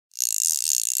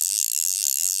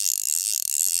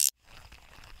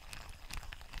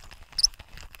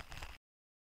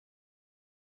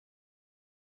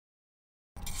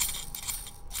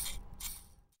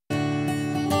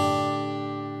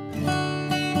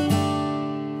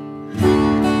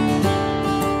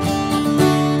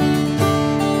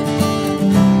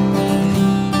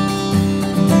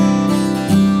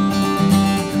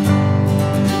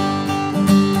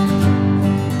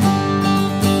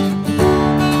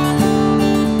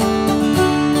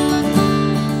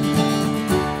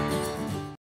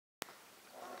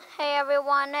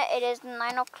fun. It is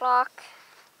 9 o'clock.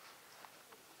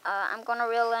 I'm gonna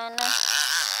reel in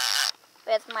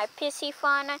with my PC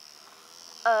fun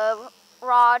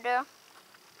rod.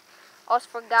 Also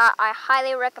forgot, I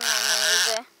highly recommend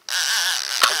use it.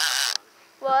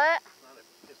 What? It's not a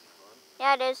pissy fun.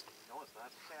 Yeah, it is. No, it's not.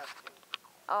 It's a casting.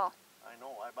 Oh. I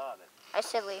know, I bought it. I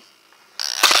silly.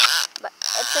 But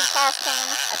it's a casting.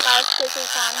 I thought it was pissy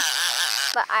fun.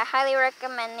 But I highly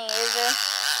recommend these.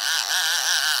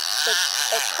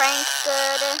 It cranks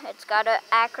good. It's got an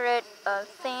accurate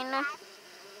thing.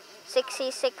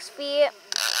 66 feet.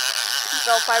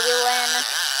 So if I reel in,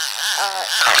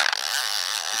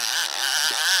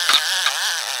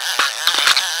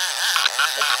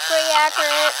 it's pretty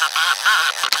accurate.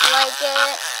 I like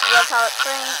it. That's how it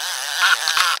cranks.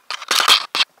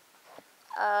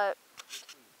 I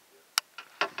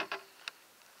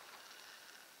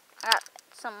got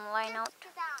some line out.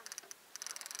 Get down.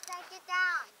 Get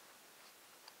down.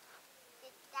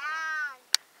 Get down.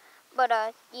 But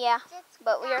yeah.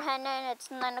 But we are heading in. It's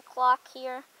 9 o'clock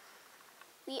here.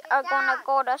 We are gonna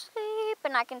go to sleep,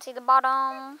 and I can see the bottom.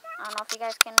 I don't know if you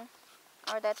guys can,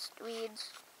 or that's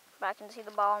weeds, but I can see the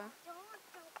bottom.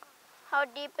 How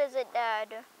deep is it,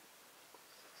 Dad?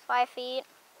 5 feet.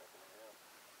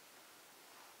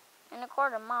 And a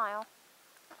quarter mile.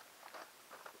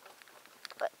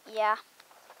 But yeah.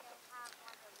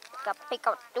 Gotta pick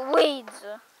out the weeds.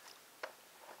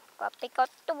 Gotta pick out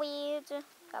the weeds.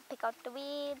 Gotta pick out the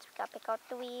weeds. Gotta pick out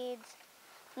the weeds.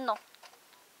 No.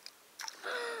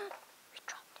 We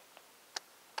dropped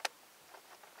it.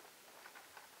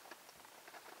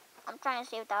 I'm trying to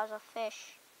see if that was a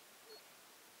fish.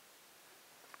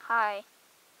 Hi.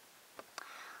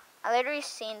 I literally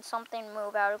seen something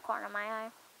move out of the corner of my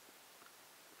eye.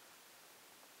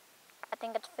 I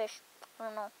think it's a fish. I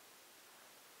don't know.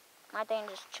 My thing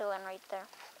just chilling right there.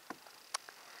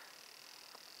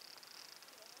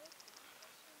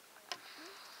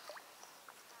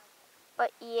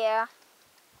 But yeah.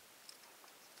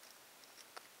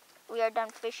 We are done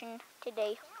fishing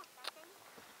today.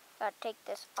 Gotta take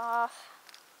this off.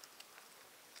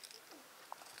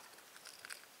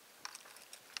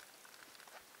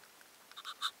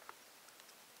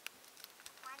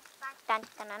 Dun,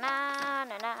 dun, na, na,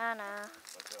 na, na, na.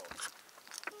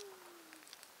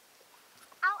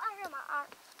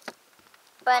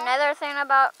 But another thing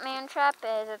about Mantrap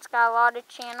is it's got a lot of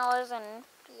channels and...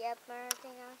 Yep,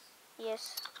 everything else.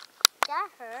 Yes. That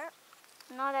hurt.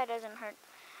 No, that doesn't hurt.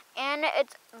 And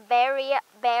it's very,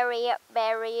 very,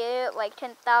 very, like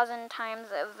 10,000 times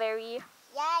very...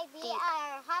 Yeah, we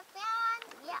are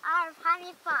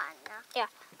having fun. Yeah,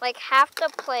 like half the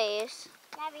place.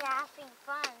 Yeah, we are having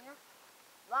fun.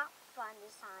 What fun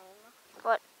this time?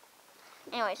 But,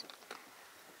 anyways,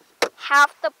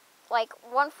 half the, like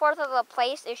 1/4 of the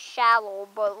place is shallow,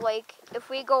 but like if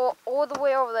we go all the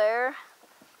way over there,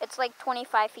 it's like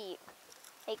 25 feet.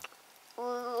 Like,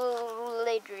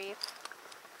 literally.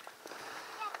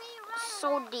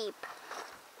 So deep.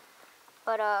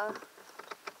 But,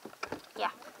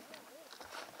 yeah.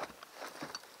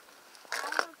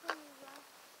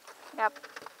 Yep.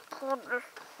 Pull this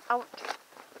out.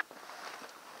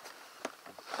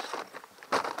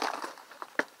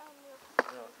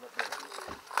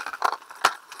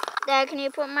 Dad, can you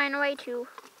put mine away too?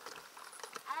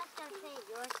 I have to put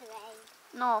yours away.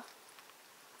 No.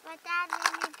 But Dad,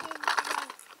 let me put it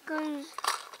away. Cause,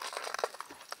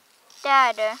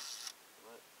 Dad,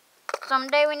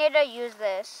 someday we need to use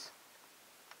this.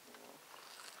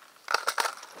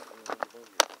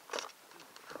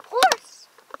 Horse!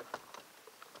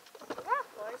 Is that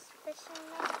horse fishing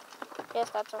there? Yes,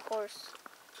 that's a horse.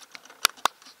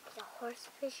 Is that horse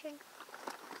fishing?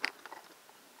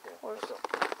 Horse.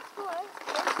 Horse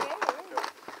fishing.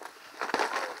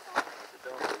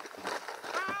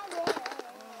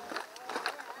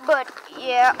 But,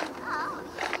 yeah. Oh,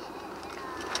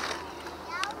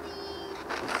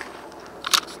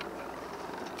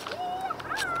 yeah.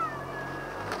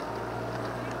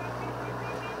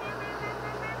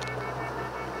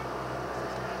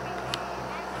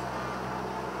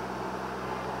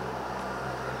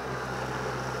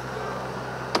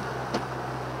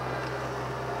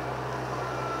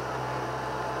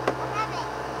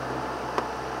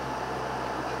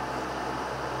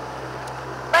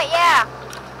 But yeah,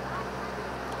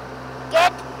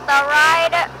 get the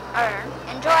ride, or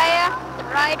enjoy the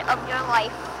ride of your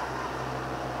life.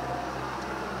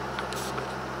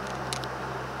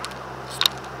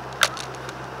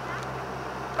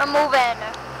 We're moving.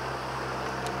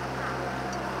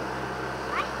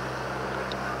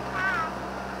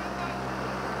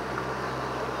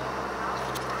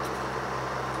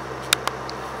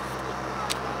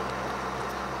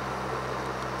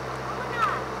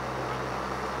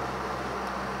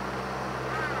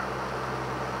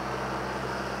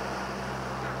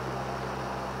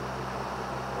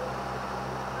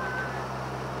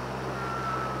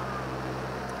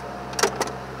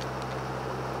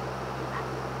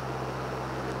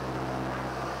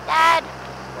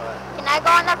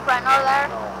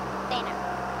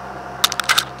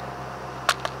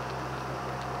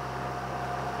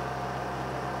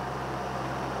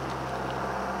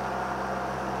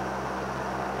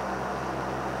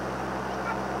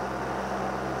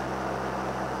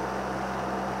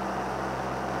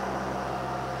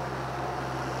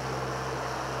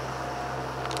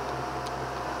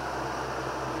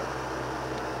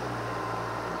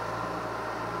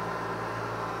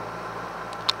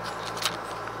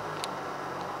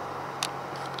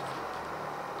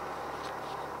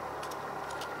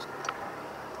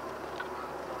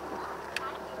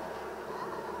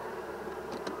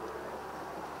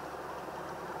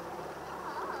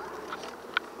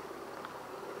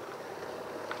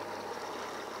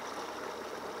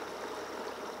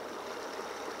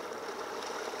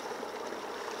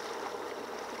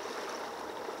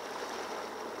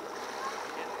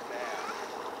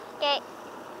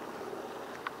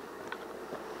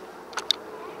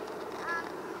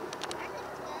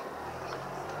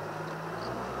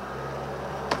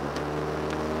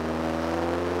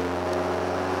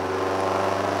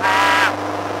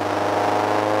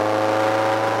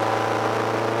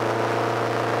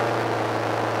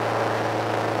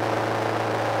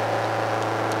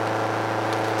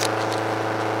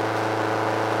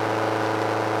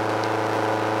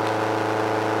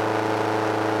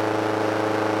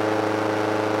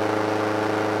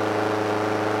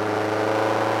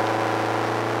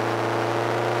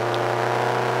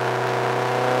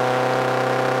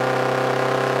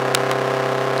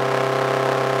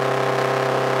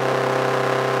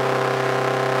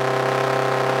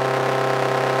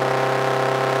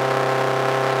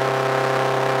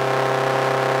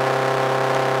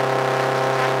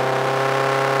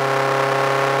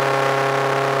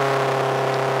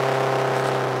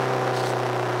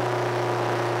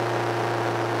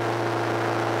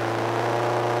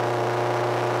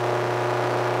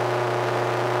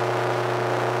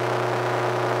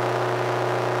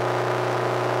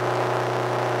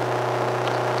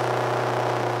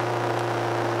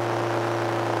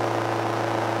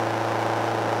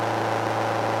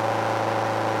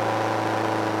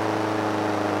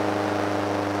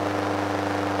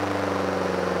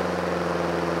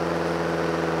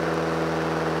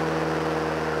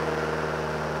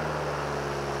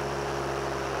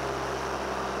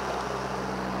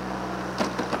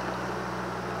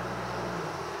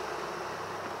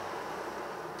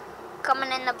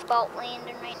 coming in the boat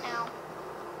landing right now.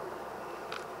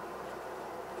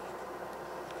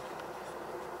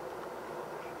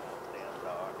 Damn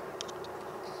dock.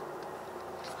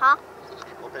 Huh?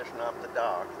 Go fishing off the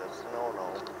dock. That's a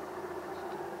no-no.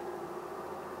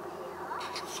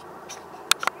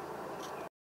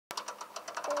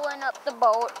 Pulling up the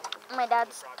boat. My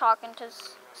dad's talking to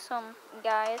some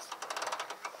guys.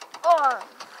 Oh.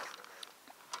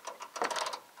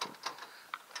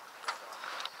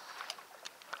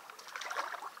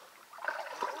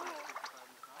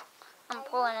 I'm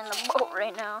pulling in the boat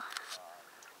right now.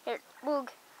 Here, Boog.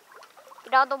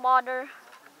 Get out of the water.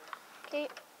 Okay.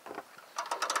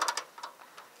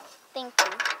 Thank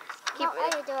you. Keep No, it. I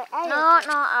do it. No,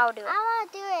 I'll do it. I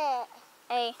want to do it.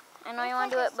 Hey, I know you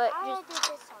want to do it, but I just... want to do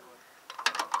this one.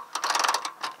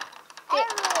 Okay.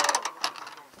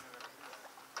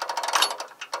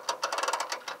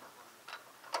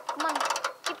 Come on,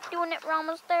 keep doing it. We're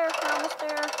almost there. We're almost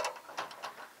there.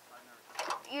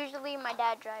 Usually my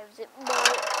dad drives it,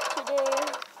 but today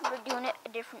we're doing it a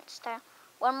different style.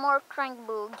 One more crank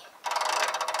Boog.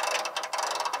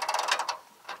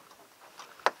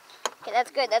 Okay,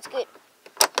 that's good. That's good.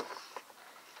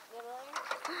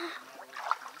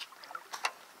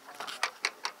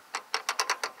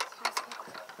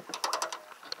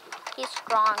 He's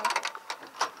strong.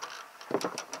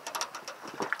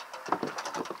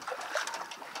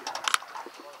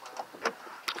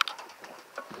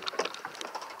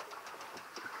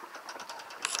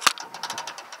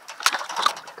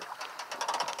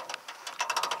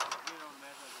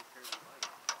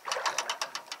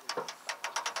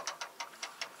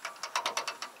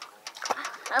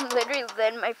 I'm literally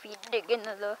letting my feet dig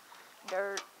into the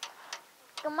dirt.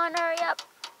 Come on, hurry up.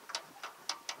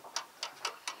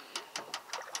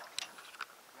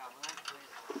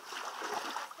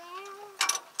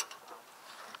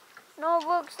 No,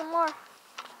 Boog, some more.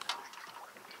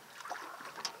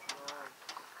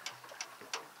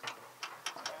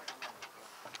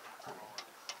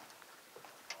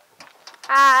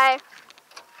 Hi.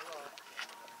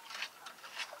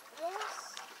 Yes.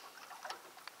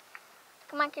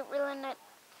 Come on, keep reeling it.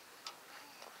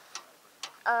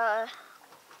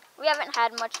 We haven't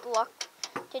had much luck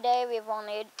today. We've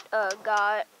only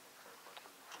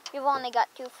got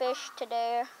 2 fish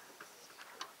today.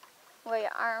 Where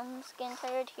your arms getting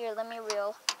tired? Here, let me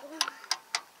reel.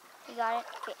 You got it?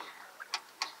 Okay.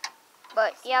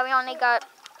 But yeah, we only got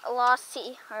a lot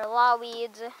of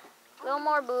weeds. A little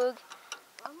more Boog.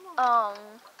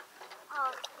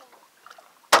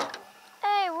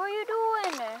 Hey, what are you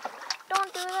doing?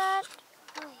 Don't do that.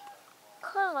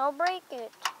 Cause I'll break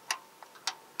it.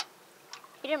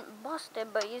 He didn't bust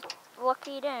it, but he's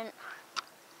lucky he didn't.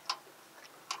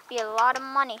 Be a lot of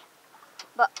money.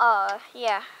 But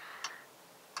yeah.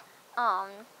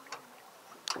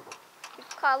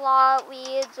 We've caught a lot of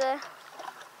weeds.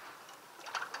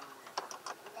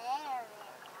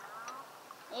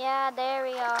 Yeah, there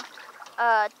we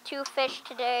are. 2 fish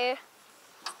today.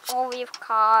 All we've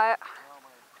caught.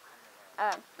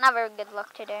 Not very good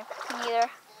luck today. Neither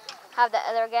have the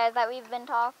other guys that we've been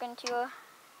talking to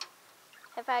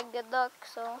have had good luck,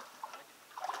 so.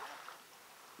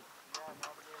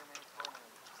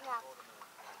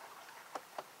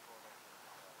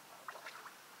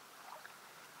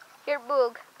 Here,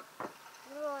 Boog.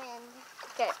 Ruined.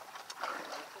 Okay.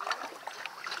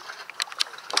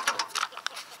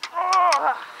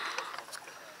 Oh.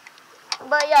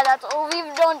 But yeah, that's all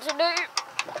we've done today.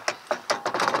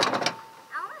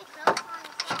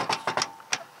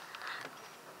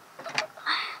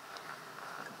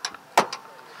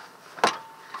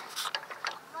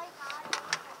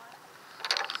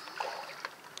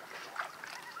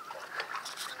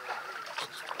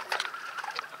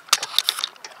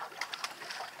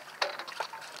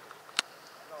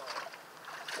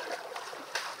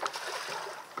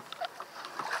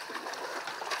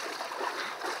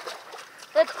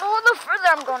 That's all the further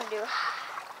I'm going to do.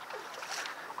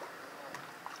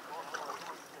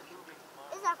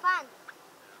 These are fun.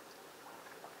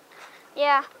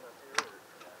 Yeah.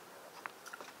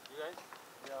 You guys?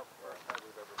 Yep. First time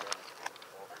we've ever been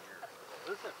over here.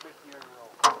 This is 50 years in a row.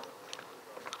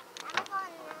 I'm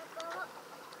going to go.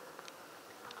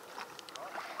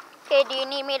 Okay, do you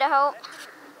need me to help? I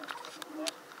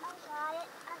got it.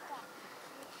 Okay.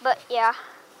 But yeah.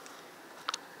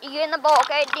 You get in the boat,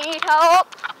 okay? Do you need help?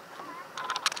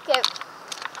 Okay.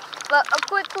 But a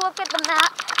quick look at the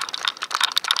map.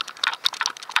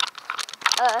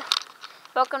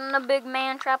 Welcome to the big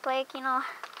Mantrap Lake, you know.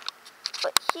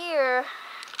 But here,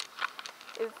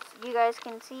 if you guys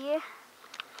can see,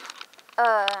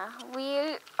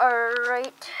 we are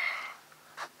right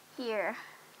here.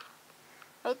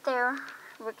 Right there.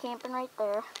 We're camping right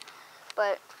there.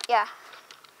 But, yeah.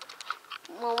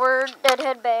 Well, we're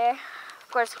Deadhead Bay.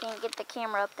 Of course, I can't get the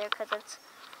camera up there because it's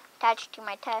attached to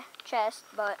my chest.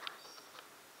 But,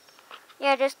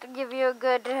 yeah, just to give you a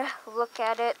good look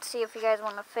at it. See if you guys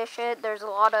want to fish it. There's a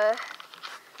lot of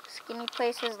skinny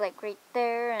places like right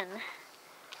there. And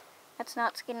that's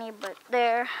not skinny, but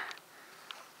there.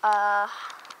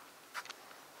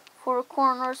 Four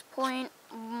Corners Point,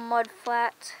 mud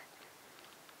flats,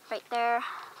 right there.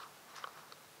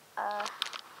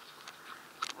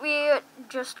 We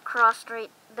just crossed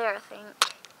right there, I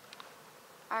think.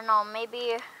 I don't know,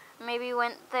 maybe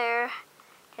went there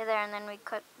to there, and then we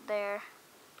cut there.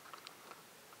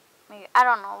 Maybe, I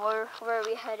don't know where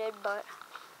we headed, but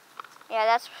yeah,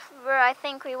 that's where I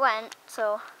think we went.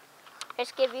 So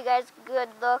just give you guys a good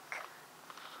look.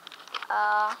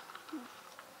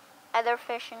 Other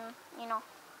fishing, you know.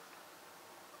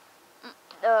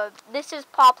 This is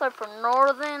popular for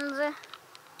northerns.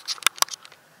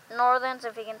 Northerns,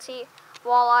 if you can see,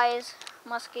 walleyes,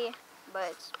 muskie,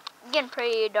 but it's getting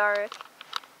pretty dark.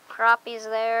 Crappies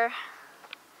there.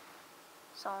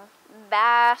 So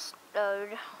bass,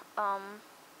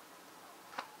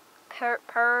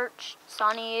 perch,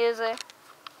 sunnies,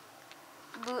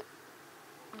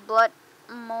 blood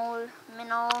mole,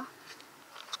 minnow,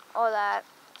 all that.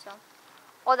 So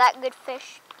all that good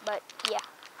fish. But yeah,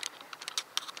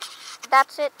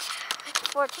 that's it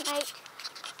for tonight.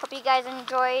 Hope you guys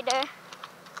enjoyed.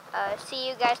 See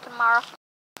you guys tomorrow.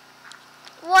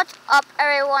 What's up,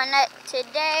 everyone?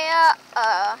 Today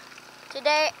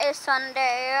is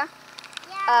Sunday.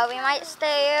 We might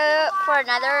stay for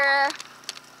another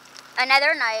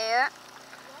night,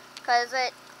 cause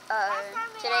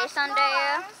today's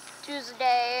Sunday.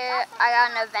 Tuesday I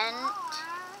got an event,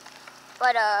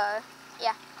 but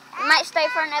yeah, we might stay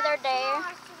for another day.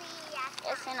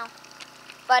 Yes, I know.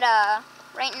 But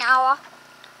right now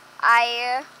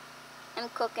I am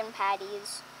cooking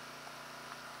patties.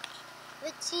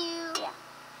 With you. Yeah.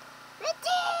 With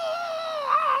you.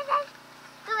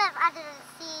 Who have under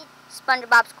the seat?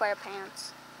 SpongeBob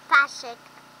SquarePants. Patrick.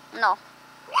 No.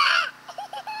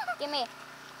 Gimme.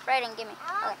 Brayden, gimme. I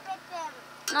Okay. want to flip him.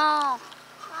 No.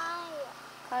 Why?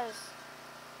 Cause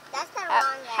That's the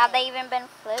wrong way. have they even been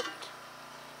flipped?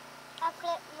 I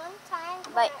flipped one time,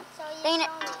 But so you dang it.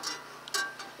 show me.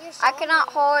 You I show cannot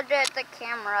me. hold the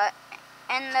camera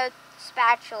and the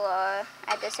spatula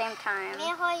at the same time.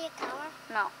 May I hold your camera?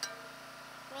 No.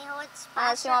 May I hold the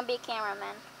Unless you spatula? want to be a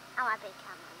cameraman. I want to be a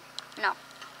cameraman. No.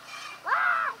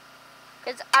 What?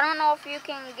 Because I don't know if you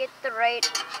can get the right,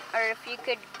 or if you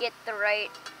could get the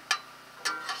right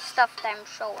stuff that I'm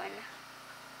showing.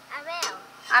 I will.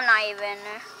 I'm not even.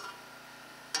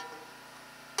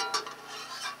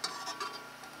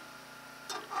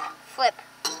 Flip.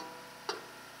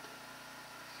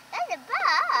 There's a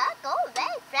bug. Go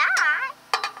away, fly.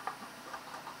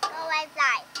 Go away,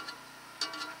 fly.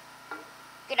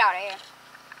 Get out of here.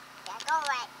 Yeah, go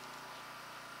away.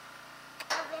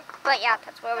 Go away. But yeah,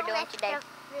 that's what we're doing today.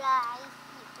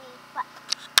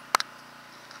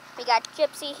 We got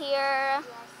Gypsy here. Yes.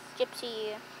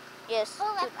 Gypsy. Yes. Who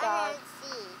left cute dog. under the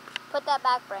sea? Put that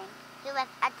back, Brain. Who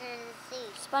left under the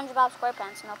sea? SpongeBob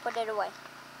SquarePants. No, put it away.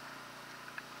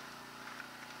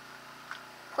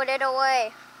 Put it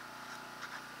away.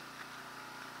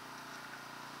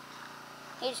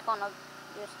 He's gonna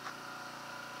just.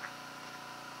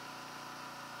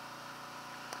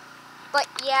 But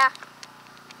yeah,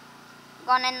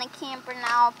 going in the camper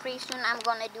now. Pretty soon I'm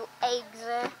gonna do eggs.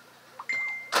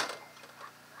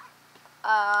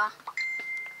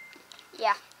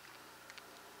 Yeah.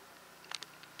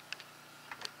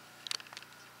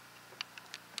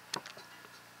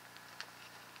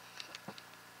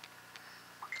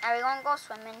 Are we gonna go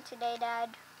swimming today,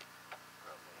 Dad?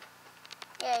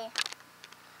 Yay.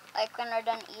 Like when we're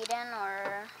done eating,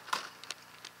 or?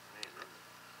 Maybe.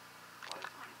 Why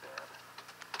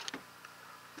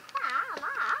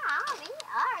is it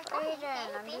bad? What are you doing?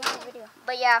 I'm doing a video.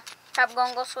 But yeah, I'm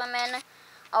gonna go swimming.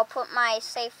 I'll put my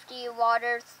safety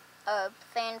water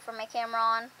thing for my camera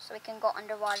on so we can go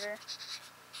underwater.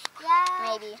 Yeah.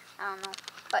 Maybe. I don't know.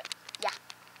 But yeah.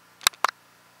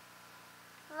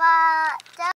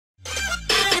 What?